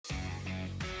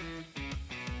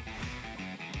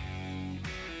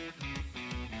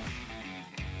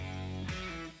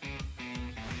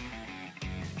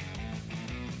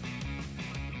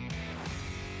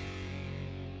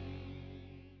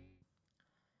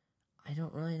I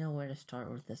don't really know where to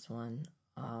start with this one.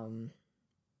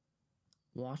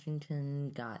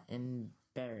 Washington got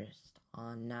embarrassed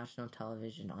on national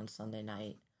television on Sunday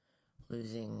night,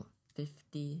 losing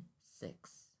 56-14.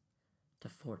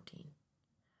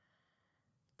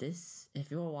 This, if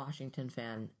you're a Washington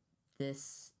fan,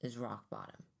 this is rock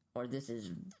bottom, or this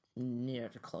is near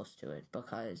to close to it,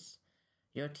 because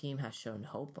your team has shown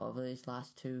hope over these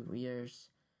last 2 years,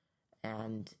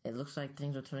 and it looks like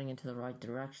things were turning into the right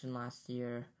direction last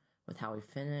year with how we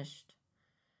finished,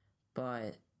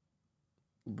 but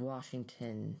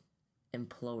Washington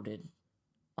imploded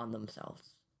on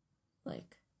themselves.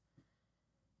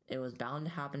 It was bound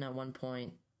to happen at one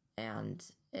point, and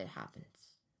it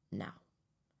happens now.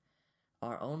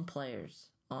 Our own players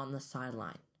on the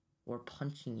sideline were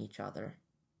punching each other.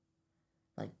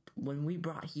 When we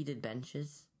brought heated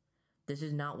benches, this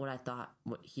is not what I thought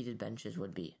what heated benches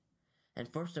would be. And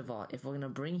first of all, if we're going to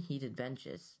bring heated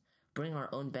benches, bring our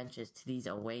own benches to these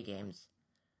away games,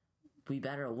 we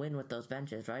better win with those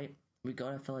benches, right? We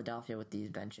go to Philadelphia with these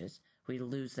benches. We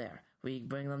lose there. We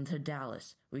bring them to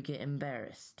Dallas. We get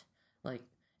embarrassed.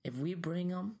 If we bring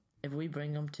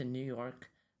them to New York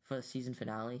for the season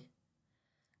finale,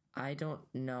 I don't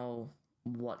know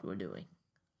what we're doing.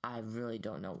 I really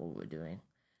don't know what we're doing.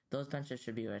 Those benches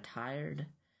should be retired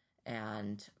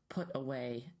and put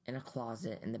away in a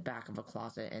closet, in the back of a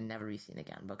closet, and never be seen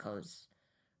again, because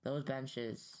those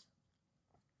benches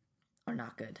are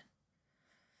not good.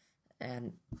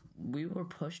 And we were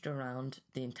pushed around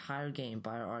the entire game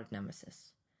by our arch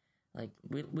nemesis.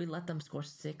 We let them score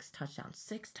 6 touchdowns.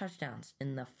 6 touchdowns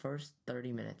in the first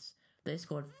 30 minutes. They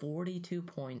scored 42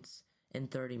 points in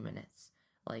 30 minutes.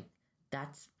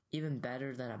 That's even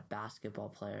better than a basketball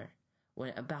player.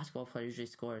 When a basketball player usually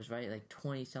scores, right?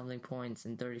 20-something points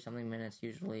in 30-something minutes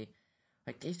usually.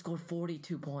 They scored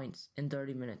 42 points in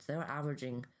 30 minutes. They were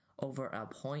averaging over a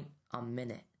point a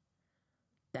minute.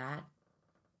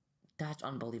 That's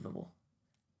unbelievable.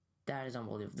 That is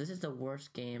unbelievable. This is the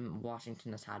worst game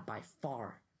Washington has had by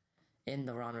far in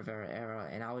the Ron Rivera era,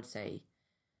 and I would say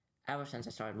ever since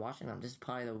I started watching them, this is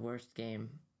probably the worst game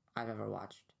I've ever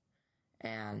watched.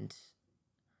 And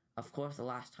of course, the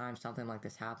last time something like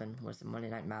this happened was the Monday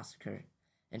Night Massacre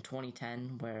in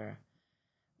 2010, where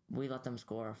we let them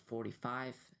score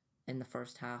 45 in the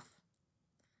first half.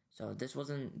 So this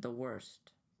wasn't the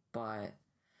worst, but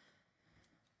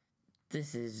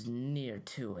this is near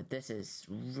to it. This is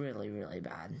really, really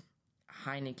bad.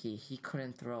 Heinicke, he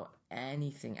couldn't throw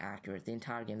anything accurate the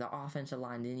entire game. The offensive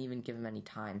line didn't even give him any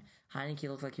time. Heinicke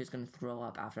looked like he was going to throw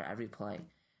up after every play.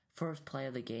 First play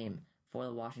of the game for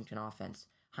the Washington offense,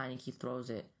 Heinicke throws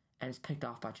it, and it's picked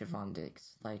off by Trevon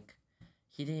Diggs.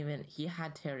 He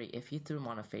had Terry. If he threw him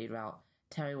on a fade route,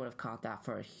 Terry would have caught that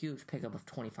for a huge pickup of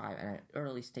 25 and an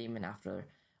early statement after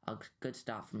a good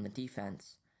stop from the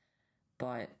defense.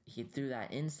 But he threw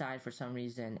that inside for some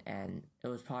reason, and it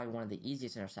was probably one of the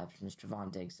easiest interceptions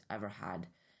Trevon Diggs ever had.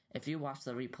 If you watch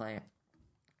the replay,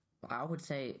 I would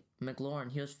say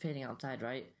McLaurin, he was fading outside,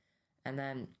 right? And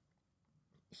then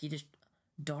he just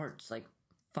darts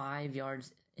 5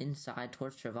 yards inside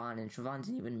towards Trevon, and Trevon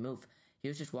didn't even move. He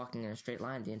was just walking in a straight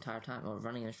line the entire time, or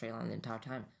running in a straight line the entire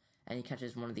time, and he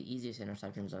catches one of the easiest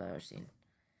interceptions I've ever seen.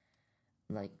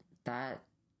 That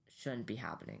shouldn't be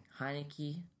happening.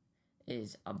 Heinicke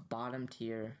is a bottom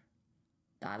tier.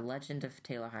 The legend of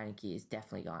Taylor Heinicke is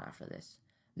definitely gone after this.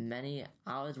 I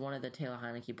was one of the Taylor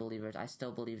Heinicke believers. I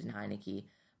still believed in Heinicke,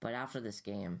 but after this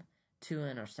game, 2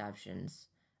 interceptions.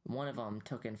 One of them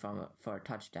took in for a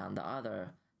touchdown. The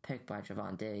other picked by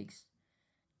Trevon Diggs.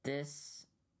 This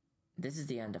is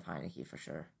the end of Heinicke for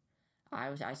sure.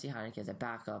 I see Heinicke as a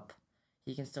backup.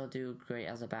 He can still do great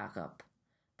as a backup,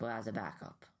 but as a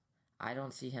backup, I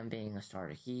don't see him being a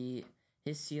starter.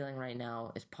 His ceiling right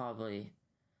now is probably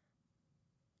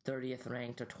 30th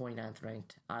ranked or 29th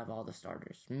ranked out of all the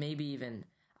starters.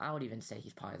 I would even say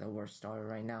he's probably the worst starter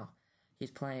right now. He's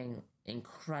playing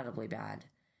incredibly bad,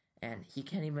 and he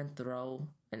can't even throw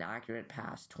an accurate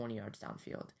pass 20 yards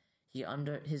downfield.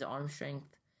 His arm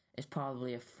strength is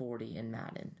probably a 40 in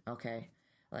Madden, okay?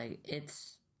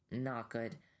 It's not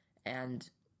good. And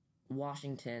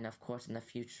Washington, of course, in the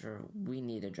future, we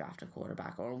need to draft a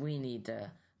quarterback, or we need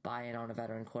to buy in on a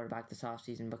veteran quarterback this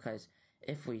offseason, because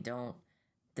if we don't,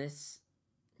 this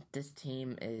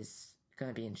team is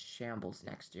going to be in shambles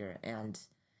next year, and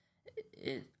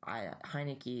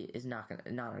Heinicke is not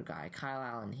our guy. Kyle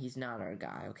Allen, he's not our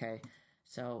guy, okay?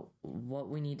 So what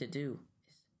we need to do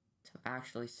is to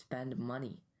actually spend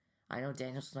money. I know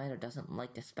Daniel Snyder doesn't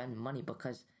like to spend money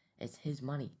because it's his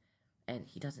money, and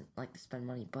he doesn't like to spend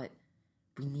money, but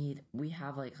we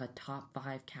have a top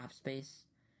 5 cap space.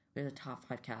 We have a top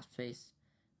 5 cap space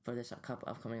for this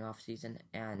upcoming offseason,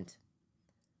 and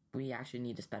we actually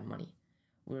need to spend money.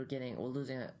 We're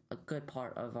losing a good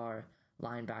part of our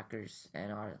linebackers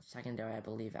and our secondary, I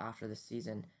believe, after this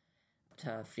season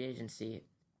to free agency.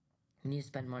 We need to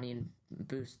spend money and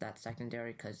boost that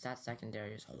secondary because that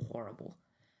secondary is horrible.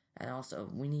 And also,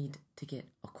 we need to get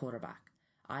a quarterback.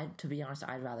 To be honest,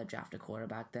 I'd rather draft a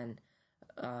quarterback than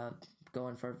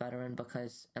going for a veteran,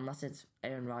 because unless it's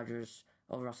Aaron Rodgers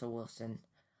or Russell Wilson,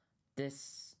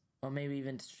 or maybe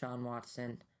even Deshaun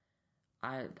Watson,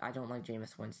 I don't like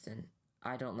Jameis Winston.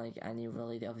 I don't like any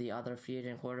really of the other free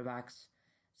agent quarterbacks.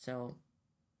 So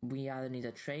we either need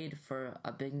to trade for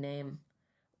a big name,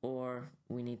 or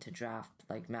we need to draft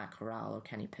like Matt Corral or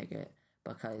Kenny Pickett,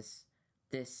 because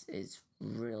this is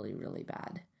really, really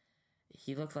bad.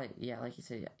 He looked like, like you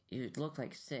said, he looked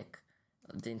like sick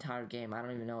the entire game. I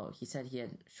don't even know. He said he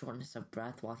had shortness of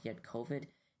breath while he had COVID.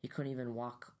 He couldn't even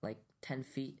walk like 10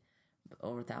 feet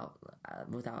without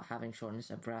having shortness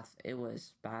of breath. It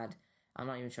was bad. I'm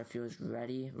not even sure if he was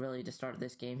ready really to start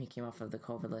this game. He came off of the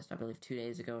COVID list, I believe, 3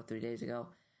 days ago.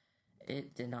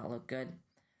 It did not look good.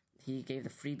 He gave the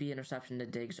freebie interception to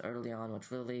Diggs early on, which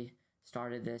really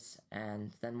started this,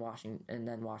 and then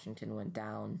Washington went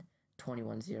down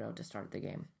 21-0 to start the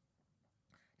game.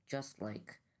 Just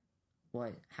like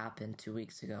what happened 2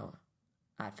 weeks ago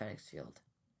at FedEx Field.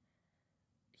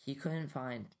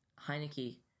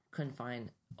 Heinicke couldn't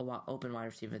find an open wide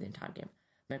receiver the entire game.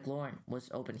 McLaurin was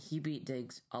open. He beat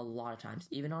Diggs a lot of times.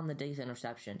 Even on the Diggs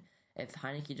interception, if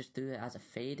Heinicke just threw it as a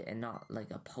fade and not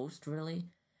like a post really,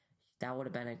 that would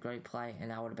have been a great play, and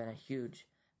that would have been a huge,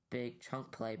 big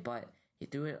chunk play. But he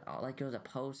threw it like it was a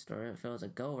post or if it was a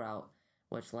go route,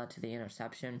 which led to the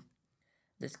interception.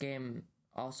 This game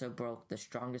also broke the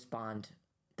strongest bond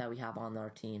that we have on our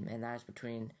team, and that is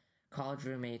between college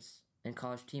roommates and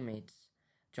college teammates,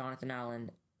 Jonathan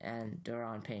Allen and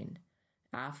Daron Payne.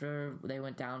 After they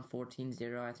went down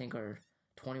 14-0, I think, or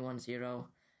 21-0,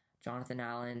 Jonathan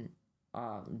Allen,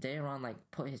 Daron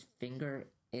put his finger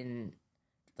in,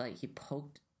 he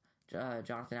poked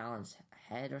Jonathan Allen's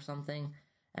head or something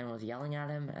and was yelling at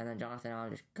him, and then Jonathan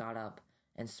Allen just got up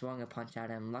and swung a punch at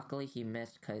him. Luckily, he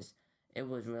missed because it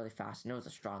was really fast, and it was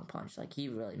a strong punch. He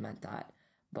really meant that.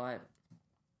 But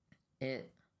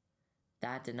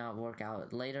that did not work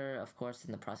out. Later, of course,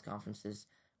 in the press conferences,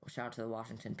 shout out to the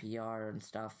Washington PR and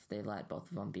stuff, they let both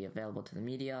of them be available to the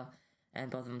media, and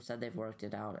both of them said they've worked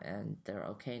it out and they're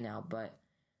okay now. But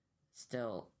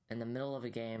still, in the middle of a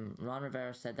game, Ron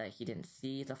Rivera said that he didn't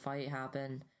see the fight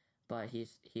happen, but he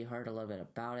heard a little bit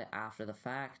about it after the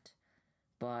fact.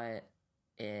 But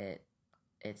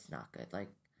it's not good.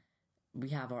 We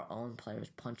have our own players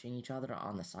punching each other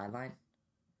on the sideline.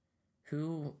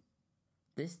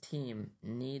 This team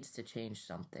needs to change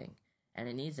something, and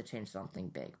it needs to change something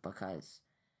big, because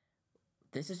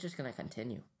this is just going to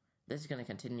continue. This is going to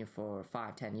continue for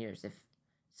 5-10 years if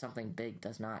something big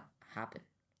does not happen.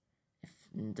 If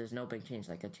there's no big change,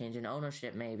 like a change in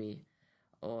ownership maybe,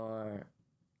 or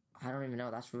I don't even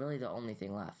know. That's really the only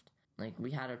thing left.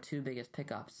 We had our 2 biggest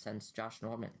pickups since Josh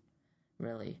Norman,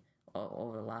 really,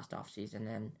 over the last offseason,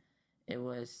 and it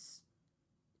was,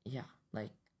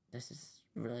 this is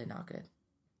really not good.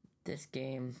 This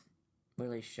game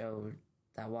really showed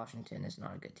that Washington is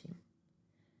not a good team.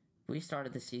 We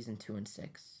started the season 2-6,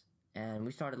 and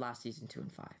we started last season 2-5.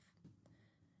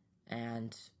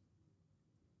 And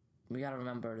we got to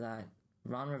remember that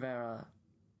Ron Rivera,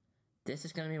 this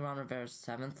is going to be Ron Rivera's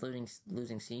 7th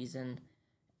losing season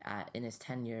in his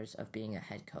 10 years of being a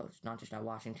head coach, not just at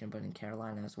Washington, but in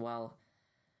Carolina as well.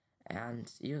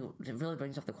 And it really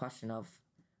brings up the question of,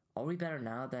 are we better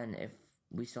now than if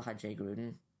we still had Jay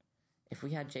Gruden? If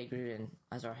we had Jay Gruden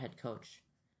as our head coach,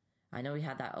 I know he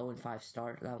had that 0-5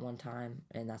 start that one time,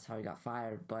 and that's how he got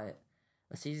fired, but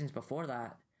the seasons before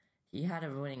that, he had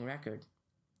a winning record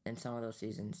in some of those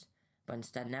seasons. But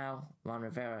instead now, Ron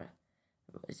Rivera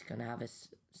is going to have his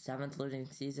 7th losing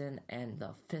season and the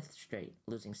 5th straight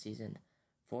losing season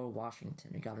for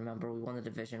Washington. You got to remember, we won the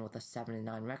division with a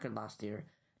 7-9 record last year.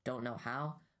 Don't know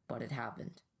how, but it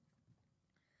happened.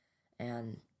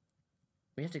 And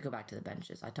we have to go back to the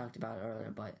benches. I talked about it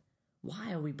earlier, but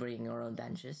why are we bringing our own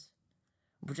benches?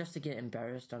 Just to get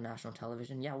embarrassed on national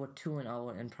television? Yeah, we're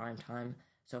 2-0 in prime time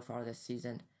so far this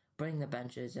season. Bring the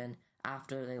benches in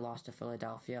after they lost to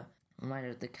Philadelphia.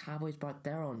 Reminder, the Cowboys brought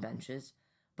their own benches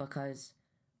because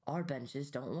our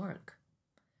benches don't work.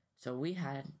 So we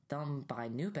had them buy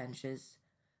new benches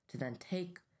to then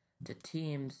take to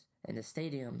teams in the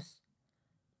stadiums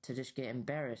to just get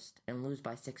embarrassed and lose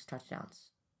by 6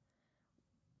 touchdowns.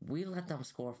 We let them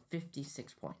score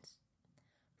 56 points.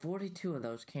 42 of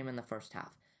those came in the first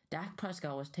half. Dak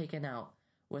Prescott was taken out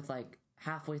with like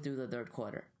halfway through the third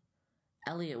quarter.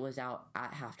 Elliott was out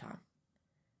at halftime.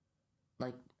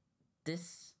 Like,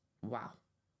 this, wow.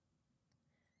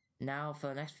 Now, for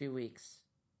the next few weeks,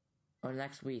 or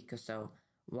next week or so,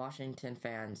 Washington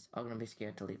fans are going to be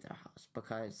scared to leave their house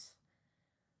because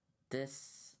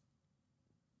this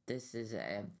is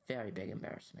a very big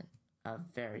embarrassment. A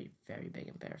very, very big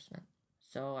embarrassment.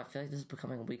 So I feel like this is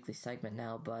becoming a weekly segment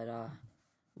now, but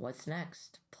what's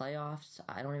next? Playoffs?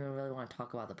 I don't even really want to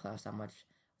talk about the playoffs that much.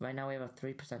 Right now we have a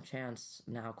 3% chance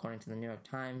now, according to the New York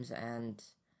Times, and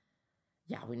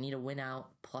yeah, we need a win out,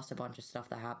 plus a bunch of stuff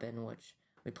that happened, which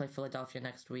we play Philadelphia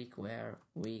next week, where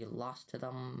we lost to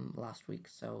them last week,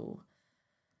 so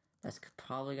that's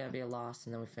probably going to be a loss,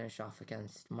 and then we finish off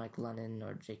against Mike Lennon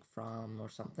or Jake Fromm or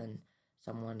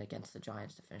someone against the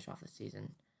Giants to finish off the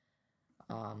season.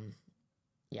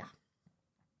 Yeah.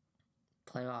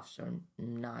 Playoffs are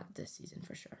not this season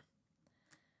for sure.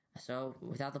 So,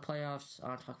 without the playoffs, I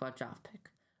want to talk about draft pick.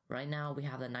 Right now, we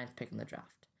have the 9th pick in the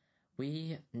draft.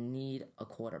 We need a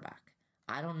quarterback.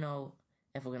 I don't know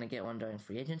if we're going to get one during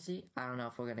free agency. I don't know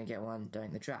if we're going to get one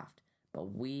during the draft.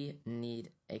 But we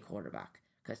need a quarterback.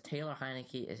 Because Taylor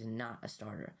Heinicke is not a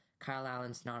starter. Kyle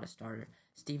Allen's not a starter.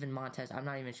 Steven Montez, I'm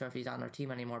not even sure if he's on our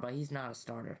team anymore, but he's not a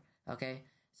starter. Okay?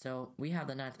 So, we have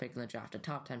the 9th pick in the draft, a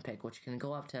top 10 pick, which can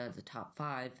go up to the top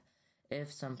 5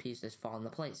 if some pieces fall into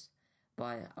place.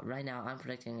 But right now, I'm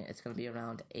predicting it's going to be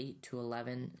around 8 to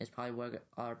 11 is probably where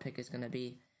our pick is going to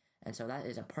be. And so that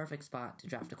is a perfect spot to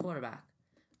draft a quarterback.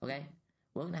 Okay?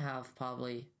 We're going to have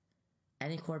probably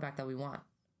any quarterback that we want.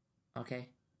 Okay?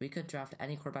 We could draft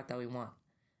any quarterback that we want.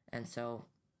 And so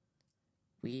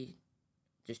we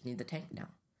just need the tank now.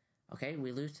 Okay?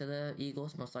 We lose to the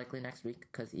Eagles most likely next week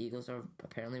because the Eagles are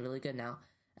apparently really good now.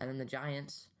 And then the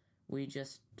Giants, we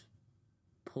just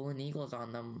pulling Eagles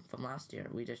on them from last year.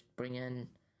 We just bring in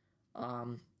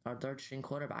our third string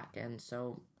quarterback, and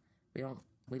so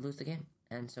we lose the game,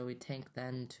 and so we tank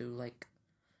then to like,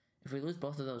 if we lose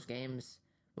both of those games,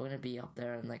 we're gonna be up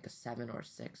there in like a 7 or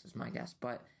 6 is my guess.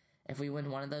 But if we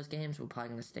win one of those games, we're probably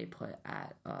gonna stay put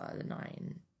at the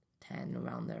 9, 10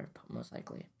 around there most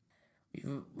likely.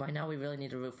 Right now, we really need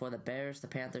to root for the Bears, the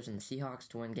Panthers, and the Seahawks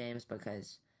to win games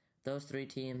because those 3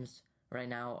 teams right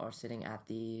now are sitting at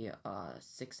the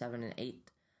 6, 7, and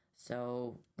 8.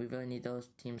 So we really need those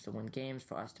teams to win games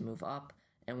for us to move up,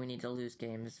 and we need to lose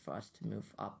games for us to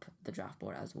move up the draft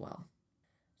board as well.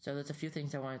 So there's a few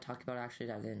things I want to talk about actually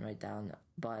that I didn't write down,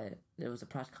 but there was a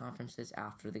press conferences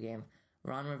after the game.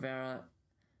 Ron Rivera,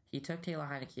 he took Taylor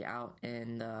Heinicke out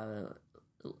in the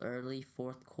early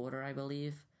 4th quarter, I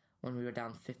believe, when we were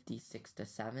down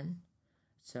 56-7.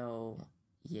 So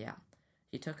yeah.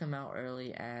 He took him out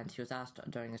early, and he was asked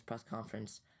during his press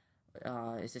conference,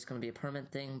 is this going to be a permanent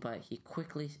thing? But he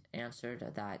quickly answered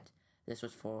that this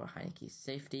was for Heinicke's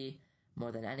safety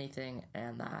more than anything,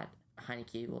 and that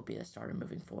Heinicke will be the starter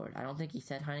moving forward. I don't think he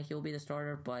said Heinicke will be the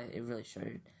starter, but it really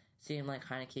should seem like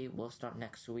Heinicke will start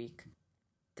next week.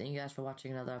 Thank you guys for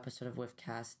watching another episode of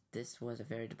WFTCAST. This was a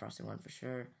very depressing one for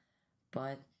sure,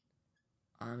 but,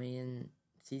 I mean,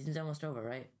 season's almost over,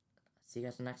 right? See you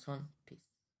guys in the next one. Peace.